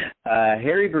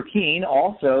 Harry Burkeen,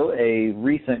 also a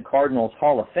recent Cardinals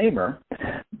Hall of Famer,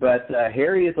 but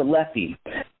Harry is a lefty.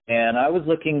 And I was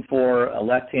looking for a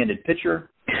left-handed pitcher.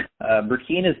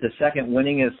 Burkeen is the second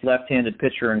winningest left-handed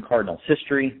pitcher in Cardinals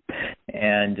history,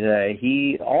 and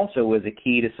he also was a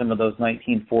key to some of those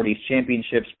 1940s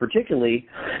championships, particularly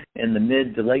in the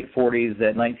mid to late 40s.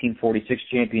 That 1946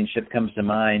 championship comes to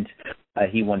mind.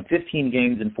 He won 15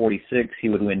 games in 46. He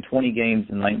would win 20 games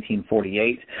in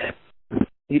 1948.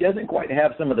 He doesn't quite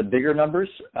have some of the bigger numbers.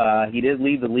 He did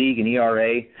lead the league in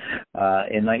ERA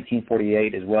in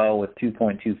 1948 as well with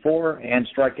 2.24 and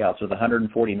strikeouts with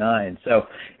 149. So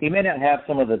he may not have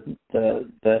some of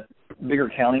the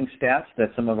bigger counting stats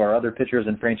that some of our other pitchers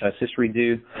in franchise history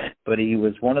do, but he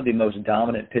was one of the most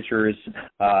dominant pitchers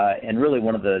and really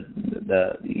one of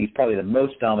he's probably the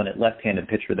most dominant left-handed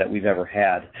pitcher that we've ever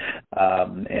had,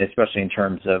 and especially in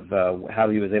terms of how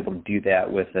he was able to do that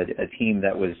with a team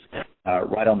that was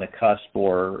right on the cusp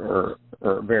or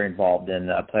very involved in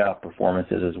playoff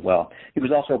performances as well. He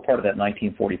was also a part of that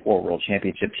 1944 World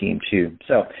Championship team too.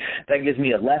 So that gives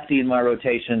me a lefty in my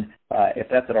rotation, if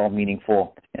that's at all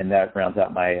meaningful, and that rounds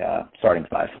out my starting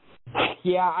five.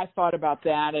 Yeah, I thought about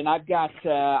that, and I've got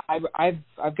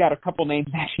I've got a couple names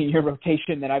actually in your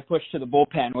rotation that I pushed to the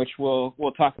bullpen, which we'll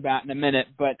talk about in a minute.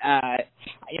 But I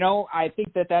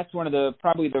think that's one of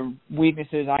probably the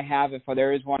weaknesses I have, if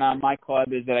there is one on my club,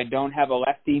 is that I don't have a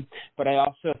lefty. But I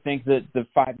also think that the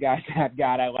five guys that I've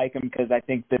got, I like them because I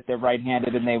think that they're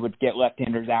right-handed and they would get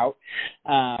left-handers out.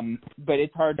 But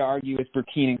it's hard to argue with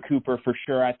Burkeen and Cooper for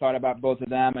sure. I thought about both of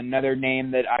them. Another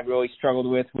name that I really struggled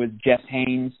with was Jess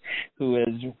Haynes, who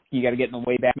is, you got to get in the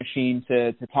Wayback Machine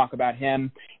to talk about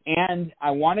him. And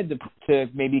I wanted to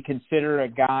maybe consider a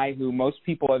guy who most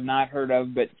people have not heard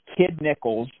of, but Kid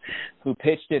Nichols, who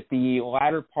pitched at the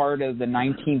latter part of the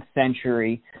 19th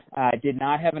century, did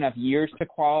not have enough years to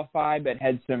qualify, but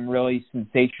had some really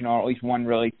sensational, at least one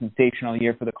really sensational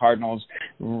year for the Cardinals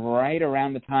right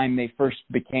around the time they first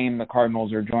became the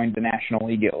Cardinals or joined the National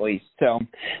League at least. So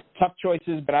tough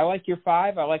choices, but I like your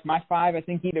five. I like my five. I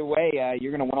think either way,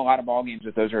 you're going to win a lot of ball games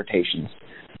with those rotations.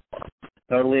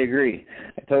 Totally agree.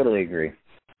 I totally agree.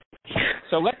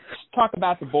 So let's talk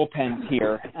about the bullpens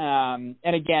here.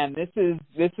 And again, this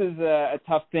is a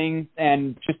tough thing.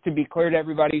 And just to be clear to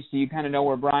everybody, so you kind of know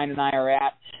where Brian and I are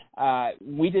at,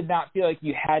 we did not feel like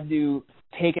you had to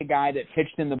take a guy that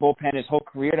pitched in the bullpen his whole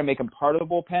career to make him part of the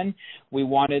bullpen. We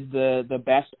wanted the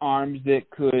best arms that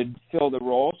could fill the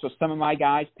role. So some of my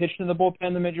guys pitched in the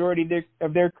bullpen the majority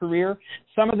of their career.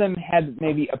 Some of them had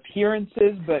maybe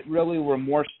appearances, but really were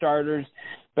more starters.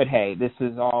 But hey, this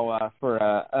is all for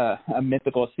a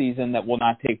mythical season that will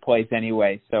not take place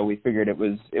anyway. So we figured it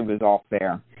was all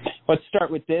fair. Let's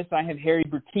start with this. I have Harry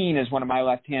Bertine as one of my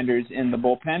left-handers in the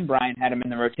bullpen. Brian had him in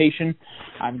the rotation.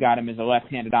 I've got him as a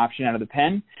left-handed option out of the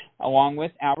pen, along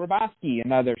with Al Hrabosky,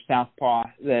 another southpaw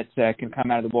that can come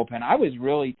out of the bullpen. I was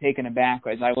really taken aback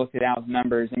as I looked at Al's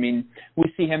numbers. I mean, we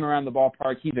see him around the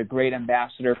ballpark. He's a great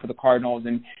ambassador for the Cardinals,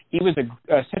 and he was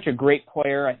such a great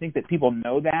player. I think that people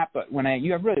know that, but when I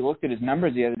really looked at his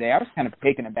numbers the other day, I was kind of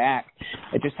taken aback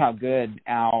at just how good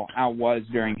Al was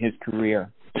during his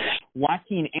career.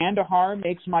 Joaquin Andahar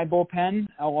makes my bullpen,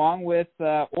 along with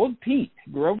Old Pete.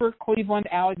 Grover Cleveland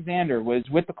Alexander was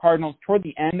with the Cardinals toward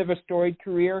the end of a storied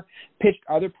career, pitched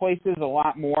other places a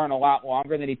lot more and a lot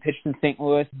longer than he pitched in St.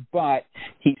 Louis, but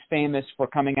he's famous for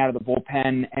coming out of the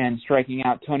bullpen and striking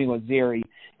out Tony Lazzeri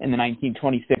in the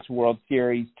 1926 World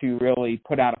Series to really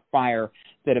put out a fire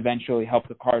that eventually helped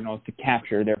the Cardinals to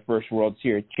capture their first World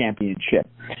Series championship.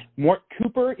 Mort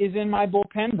Cooper is in my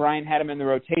bullpen. Brian had him in the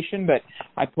rotation, but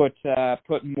I put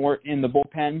Mort in the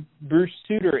bullpen. Bruce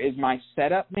Sutter is my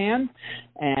setup man,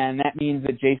 and that means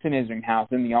that Jason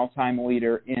Isringhausen, the all-time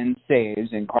leader in saves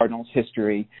in Cardinals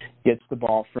history, gets the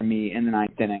ball for me in the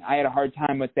ninth inning. I had a hard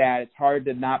time with that. It's hard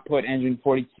to not put Engine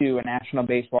 42, a National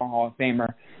Baseball Hall of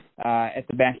Famer, at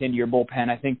the back end of your bullpen.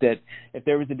 I think that if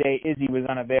there was a day Izzy was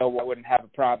unavailable, I wouldn't have a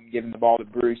problem giving the ball to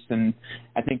Bruce, and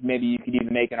I think maybe you could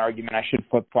even make an argument I should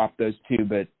flip-flop those two.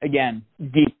 But again,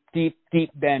 deep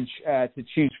bench to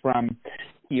choose from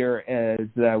here as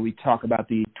we talk about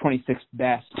the 26th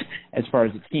best as far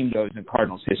as the team goes in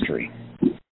Cardinals history.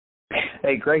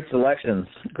 Hey, great selections.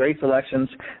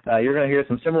 You're going to hear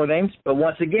some similar names, but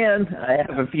once again, I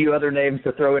have a few other names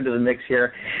to throw into the mix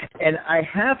here. And I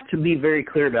have to be very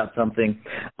clear about something.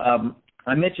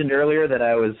 I mentioned earlier that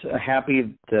I was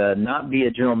happy to not be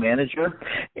a general manager.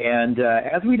 And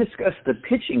as we discussed the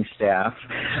pitching staff,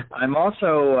 I'm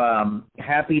also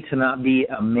happy to not be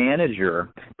a manager,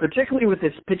 particularly with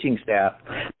this pitching staff,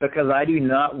 because I do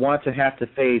not want to have to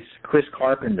face Chris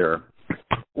Carpenter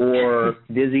or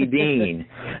Dizzy Dean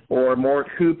or Mort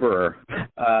Cooper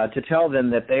to tell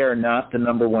them that they are not the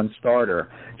number one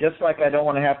starter. Just like I don't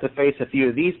want to have to face a few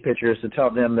of these pitchers to tell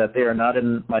them that they are not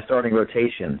in my starting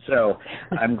rotation. So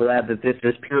I'm glad that this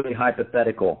is purely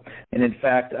hypothetical. And in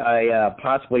fact, I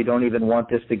possibly don't even want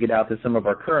this to get out to some of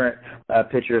our current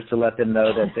pitchers to let them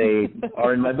know that they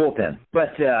are in my bullpen.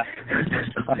 But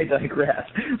I digress.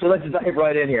 So let's dive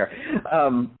right in here.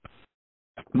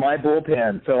 My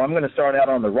bullpen. So I'm going to start out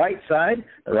on the right side,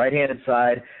 the right-handed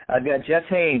side. I've got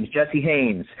Jesse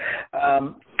Haynes.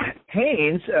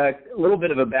 Haynes, a little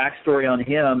bit of a backstory on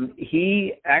him.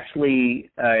 He actually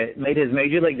made his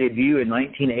major league debut in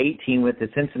 1918 with the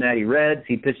Cincinnati Reds.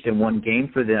 He pitched in one game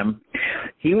for them.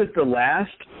 He was the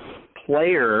last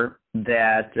player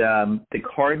that the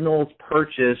Cardinals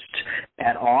purchased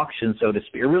at auction, so to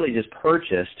speak, or really just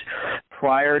purchased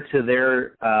prior to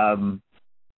their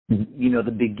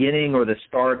the beginning or the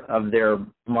start of their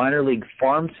minor league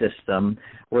farm system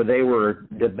where they were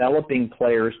developing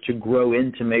players to grow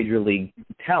into major league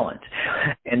talent.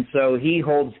 And so he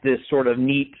holds this sort of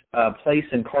neat place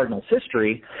in Cardinals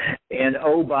history. And,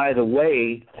 oh, by the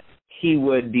way, he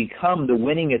would become the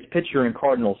winningest pitcher in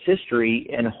Cardinals history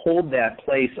and hold that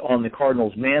place on the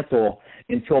Cardinals mantle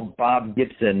until Bob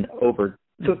Gibson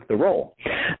overtook the role.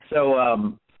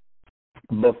 So,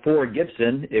 before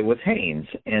Gibson, it was Haynes,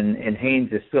 and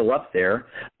Haynes is still up there,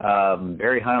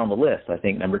 very high on the list, I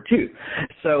think, number 2.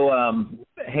 So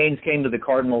Haynes came to the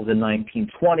Cardinals in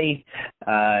 1920.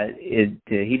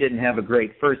 He didn't have a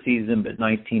great first season, but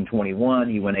 1921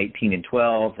 he went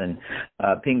 18-12 and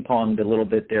ping-ponged a little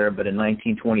bit there. But in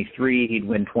 1923 he'd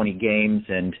win 20 games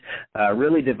and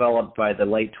really developed by the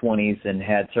late 20s and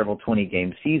had several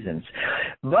 20-game seasons.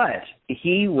 But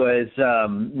he was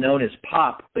known as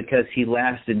Pop because he lasted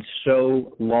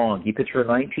so long. He pitched for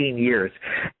 19 years,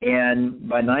 and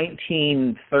by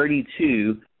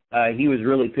 1932, he was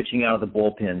really pitching out of the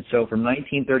bullpen. So from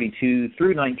 1932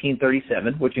 through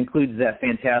 1937, which includes that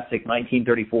fantastic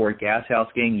 1934 Gas House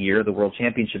Gang year, the World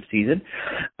Championship season,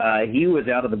 he was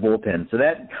out of the bullpen. So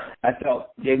that, I felt,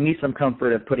 gave me some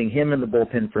comfort of putting him in the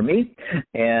bullpen for me.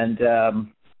 And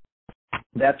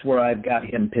that's where I've got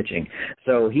him pitching.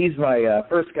 So he's my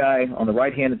first guy on the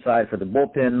right-handed side for the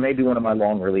bullpen, maybe one of my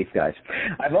long relief guys.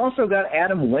 I've also got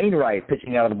Adam Wainwright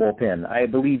pitching out of the bullpen. I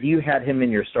believe you had him in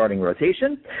your starting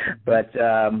rotation, but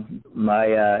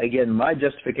my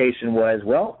justification was,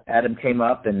 well, Adam came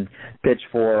up and pitched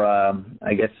for,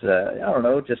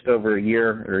 just over a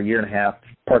year or a year and a half,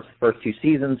 parts of the first 2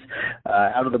 seasons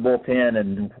out of the bullpen,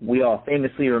 and we all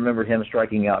famously remember him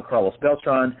striking out Carlos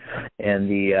Beltran and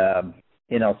the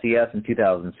NLCS in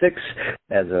 2006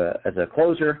 as a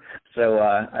closer. So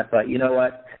I thought, you know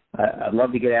what, I'd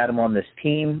love to get Adam on this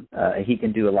team. He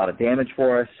can do a lot of damage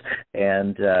for us,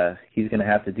 and he's going to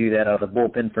have to do that out of the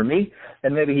bullpen for me,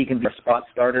 and maybe he can be a spot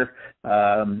starter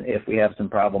if we have some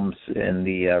problems in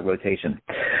the rotation.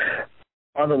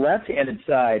 On the left-handed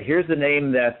side, here's the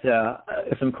name that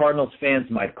some Cardinals fans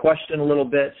might question a little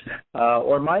bit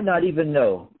or might not even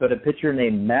know, but a pitcher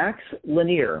named Max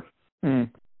Lanier.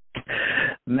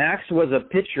 Max was a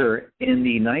pitcher in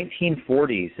the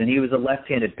 1940s, and he was a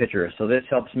left-handed pitcher. So this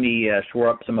helps me shore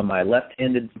up some of my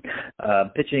left-handed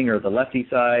pitching, or the lefty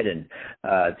side, and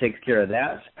takes care of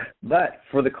that. But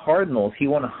for the Cardinals, he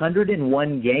won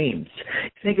 101 games.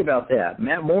 Think about that.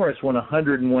 Matt Morris won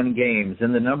 101 games,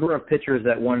 and the number of pitchers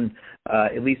that won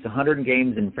at least 100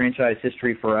 games in franchise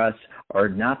history for us are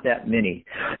not that many.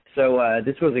 So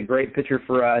this was a great pitcher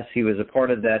for us. He was a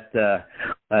part of that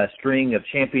string of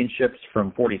championships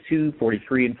from 42,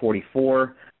 43, and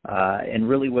 44, and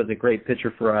really was a great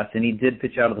pitcher for us. And he did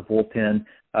pitch out of the bullpen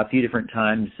a few different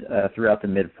times throughout the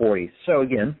mid-40s. So,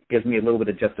 again, gives me a little bit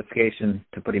of justification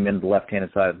to put him in the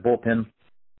left-handed side of the bullpen,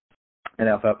 and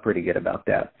I felt pretty good about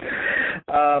that.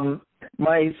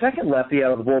 My second lefty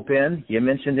out of the bullpen, you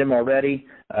mentioned him already,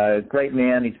 great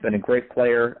man. He's been a great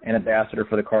player and ambassador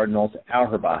for the Cardinals, Al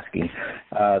Hrabosky.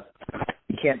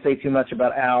 You can't say too much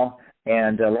about Al,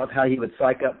 and I love how he would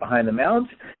psych up behind the mound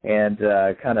and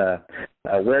kind of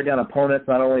wear down opponents,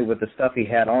 not only with the stuff he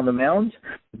had on the mound,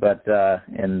 but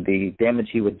and the damage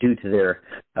he would do to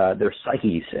their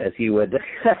psyches as he would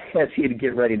as he'd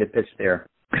get ready to pitch there.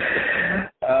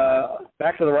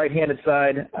 Back to the right-handed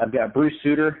side, I've got Bruce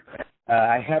Sutter.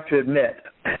 I have to admit,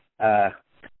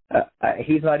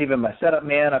 he's not even my setup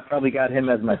man. I've probably got him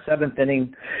as my seventh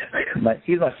inning.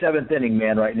 He's my seventh inning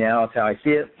man right now. That's how I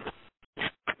see it.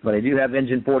 But I do have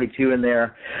Engine 42 in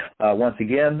there. Once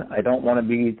again, I don't want to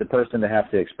be the person to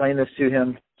have to explain this to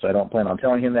him, so I don't plan on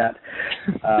telling him that.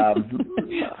 I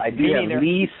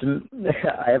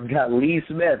have got Lee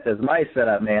Smith as my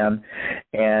setup man,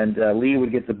 and Lee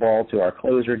would get the ball to our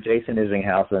closer, Jason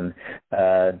Isringhausen,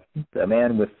 a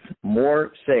man with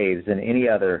more saves than any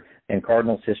other in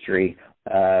Cardinals history.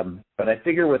 But I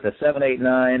figure with a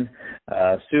 7-8-9,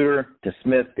 Sutter to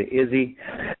Smith to Izzy,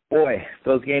 boy,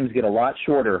 those games get a lot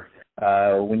shorter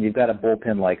when you've got a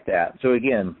bullpen like that. So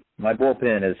again, my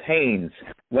bullpen is Haynes,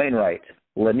 Wainwright,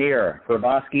 Lanier,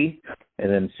 Hrabosky,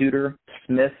 and then Sutter,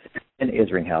 Smith, and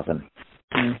Isringhausen.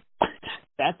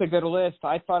 That's a good list.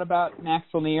 I thought about Max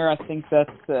Lanier. I think that's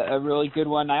a really good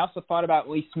one. I also thought about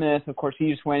Lee Smith. Of course,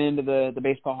 he just went into the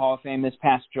Baseball Hall of Fame this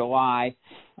past July.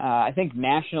 I think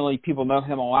nationally people know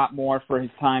him a lot more for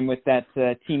his time with that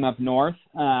team up north,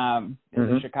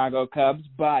 the Chicago Cubs,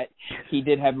 but he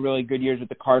did have really good years with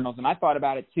the Cardinals. And I thought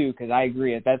about it, too, because I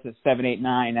agree. If that's a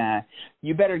 7-8-9,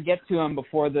 you better get to him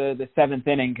before the seventh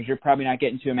inning, because you're probably not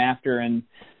getting to him after. And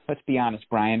let's be honest,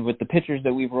 Brian, with the pitchers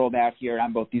that we've rolled out here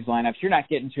on both these lineups, you're not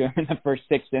getting to him in the first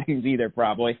 6 innings either,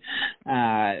 probably.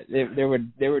 There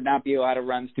would not be a lot of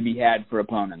runs to be had for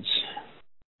opponents.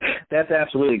 That's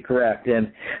absolutely correct.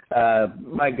 And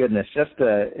my goodness, just,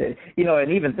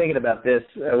 and even thinking about this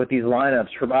with these lineups,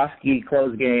 Hrabosky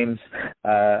closed games,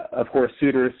 of course,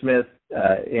 Sutter, Smith,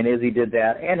 and Izzy did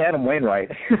that, and Adam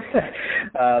Wainwright.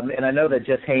 And I know that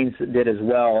Jess Haynes did as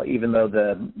well, even though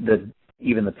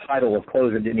even the title of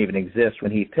closer didn't even exist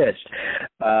when he pitched.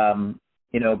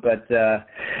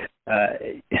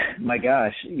 My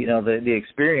gosh, the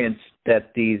experience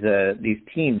that these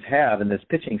teams have and this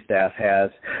pitching staff has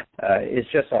is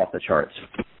just off the charts.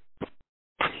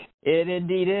 It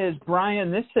indeed is.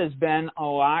 Brian, this has been a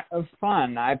lot of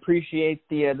fun. I appreciate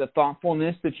the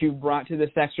thoughtfulness that you've brought to this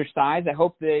exercise. I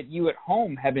hope that you at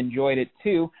home have enjoyed it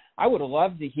too. I would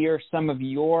love to hear some of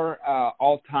your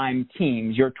all-time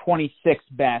teams, your 26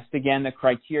 best. Again, the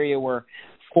criteria were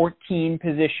 14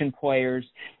 position players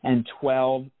and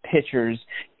 12 pitchers.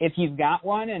 If you've got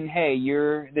one and, hey,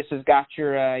 this has got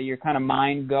your kind of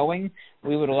mind going,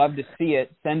 we would love to see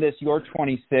it. Send us your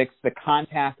 26, the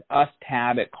Contact Us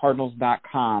tab at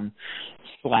Cardinals.com.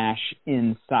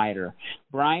 patreon.com/insider.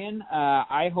 Brian,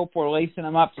 I hope we're lacing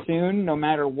them up soon, no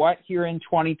matter what, here in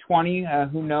 2020.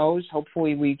 Who knows?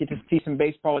 Hopefully we get to see some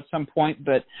baseball at some point,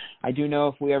 but I do know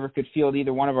if we ever could field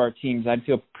either one of our teams, I'd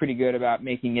feel pretty good about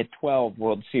making it 12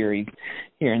 World Series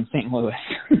here in St. Louis.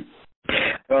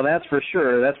 Well, that's for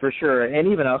sure. That's for sure. And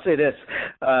even I'll say this,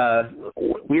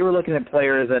 we were looking at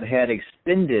players that had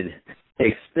extended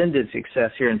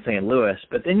success here in St. Louis,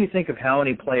 but then you think of how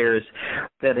many players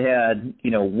that had,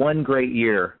 one great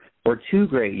year or two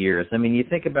great years. I mean, you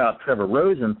think about Trevor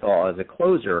Rosenthal as a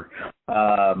closer,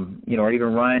 or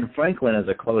even Ryan Franklin as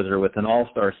a closer with an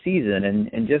all-star season,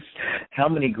 and just how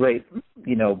many great,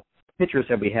 pitchers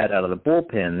have we had out of the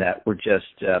bullpen that were just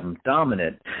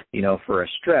dominant, for a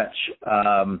stretch.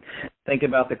 Think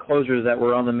about the closers that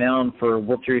were on the mound for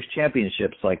World Series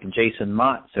championships, like Jason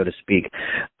Mott, so to speak.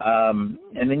 And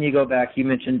then you go back, you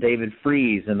mentioned David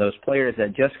Freese and those players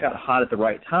that just got hot at the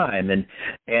right time. And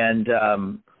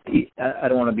I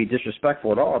don't want to be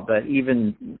disrespectful at all, but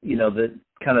even, the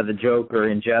kind of the joke or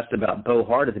in jest about Bo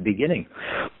Hart at the beginning.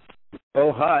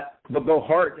 Bo Hart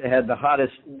had the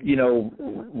hottest,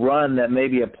 run that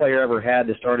maybe a player ever had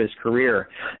to start his career.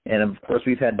 And, of course,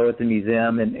 we've had Bo at the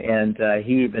museum, and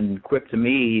he even quipped to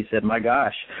me, he said, my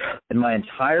gosh, in my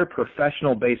entire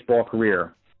professional baseball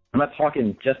career, I'm not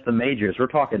talking just the majors, we're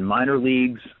talking minor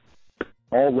leagues,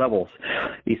 all levels.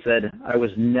 He said, I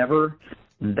was never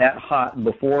that hot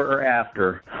before or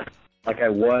after like I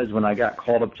was when I got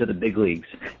called up to the big leagues.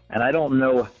 And I don't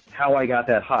know how I got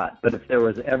that hot, but if there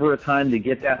was ever a time to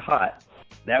get that hot,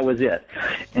 that was it.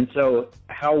 And so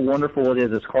how wonderful it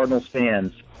is as Cardinals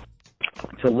fans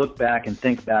to look back and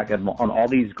think back on all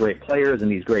these great players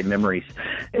and these great memories.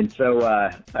 And so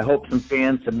I hope some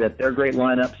fans submit their great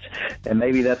lineups, and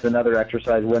maybe that's another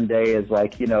exercise one day is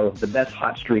like, the best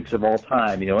hot streaks of all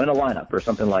time, in a lineup or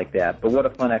something like that. But what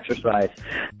a fun exercise.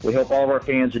 We hope all of our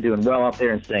fans are doing well out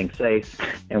there and staying safe,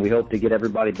 and we hope to get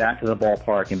everybody back to the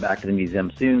ballpark and back to the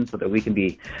museum soon so that we can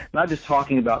be not just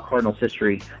talking about Cardinals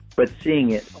history, but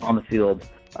seeing it on the field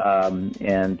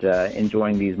and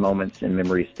enjoying these moments and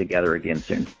memories together again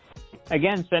soon.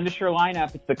 Again, send us your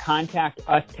lineup. It's the Contact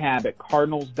Us tab at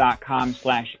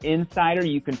cardinals.com/insider.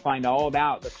 You can find all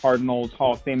about the Cardinals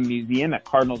Hall of Fame Museum at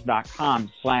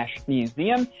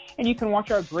cardinals.com/museum. And you can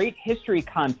watch our great history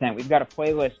content. We've got a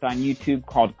playlist on YouTube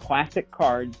called Classic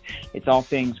Cards. It's all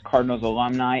things Cardinals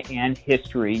alumni and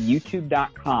history.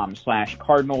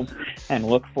 YouTube.com/Cardinals, and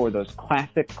look for those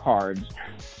Classic Cards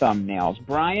thumbnails.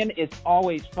 Brian, it's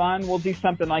always fun. We'll do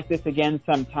something like this again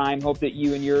sometime. Hope that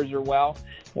you and yours are well.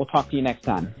 We'll talk to you next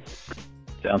time.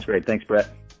 Sounds great. Thanks, Brett.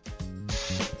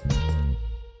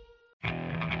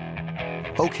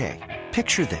 Okay,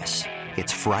 picture this.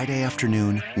 It's Friday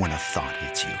afternoon when a thought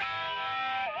hits you.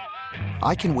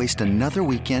 I can waste another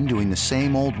weekend doing the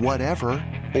same old whatever,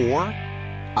 or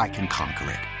I can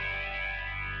conquer it.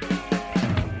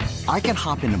 I can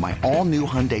hop into my all-new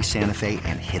Hyundai Santa Fe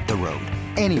and hit the road.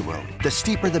 Any road. The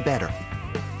steeper, the better.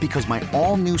 Because my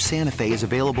all-new Santa Fe is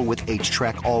available with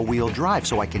H-Track all-wheel drive,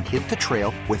 so I can hit the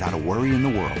trail without a worry in the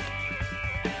world.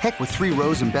 Heck, with 3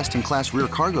 rows and best-in-class rear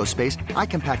cargo space, I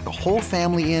can pack the whole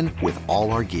family in with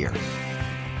all our gear.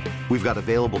 We've got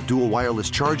available dual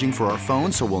wireless charging for our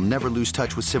phones, so we'll never lose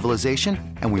touch with civilization,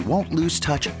 and we won't lose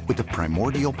touch with the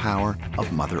primordial power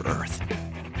of Mother Earth.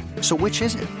 So which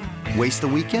is it? Waste the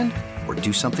weekend or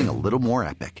do something a little more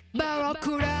epic?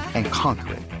 And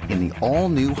conquer it in the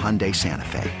all-new Hyundai Santa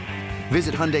Fe.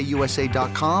 Visit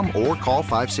HyundaiUSA.com or call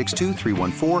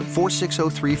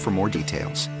 562-314-4603 for more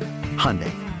details.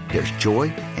 Hyundai, there's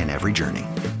joy in every journey.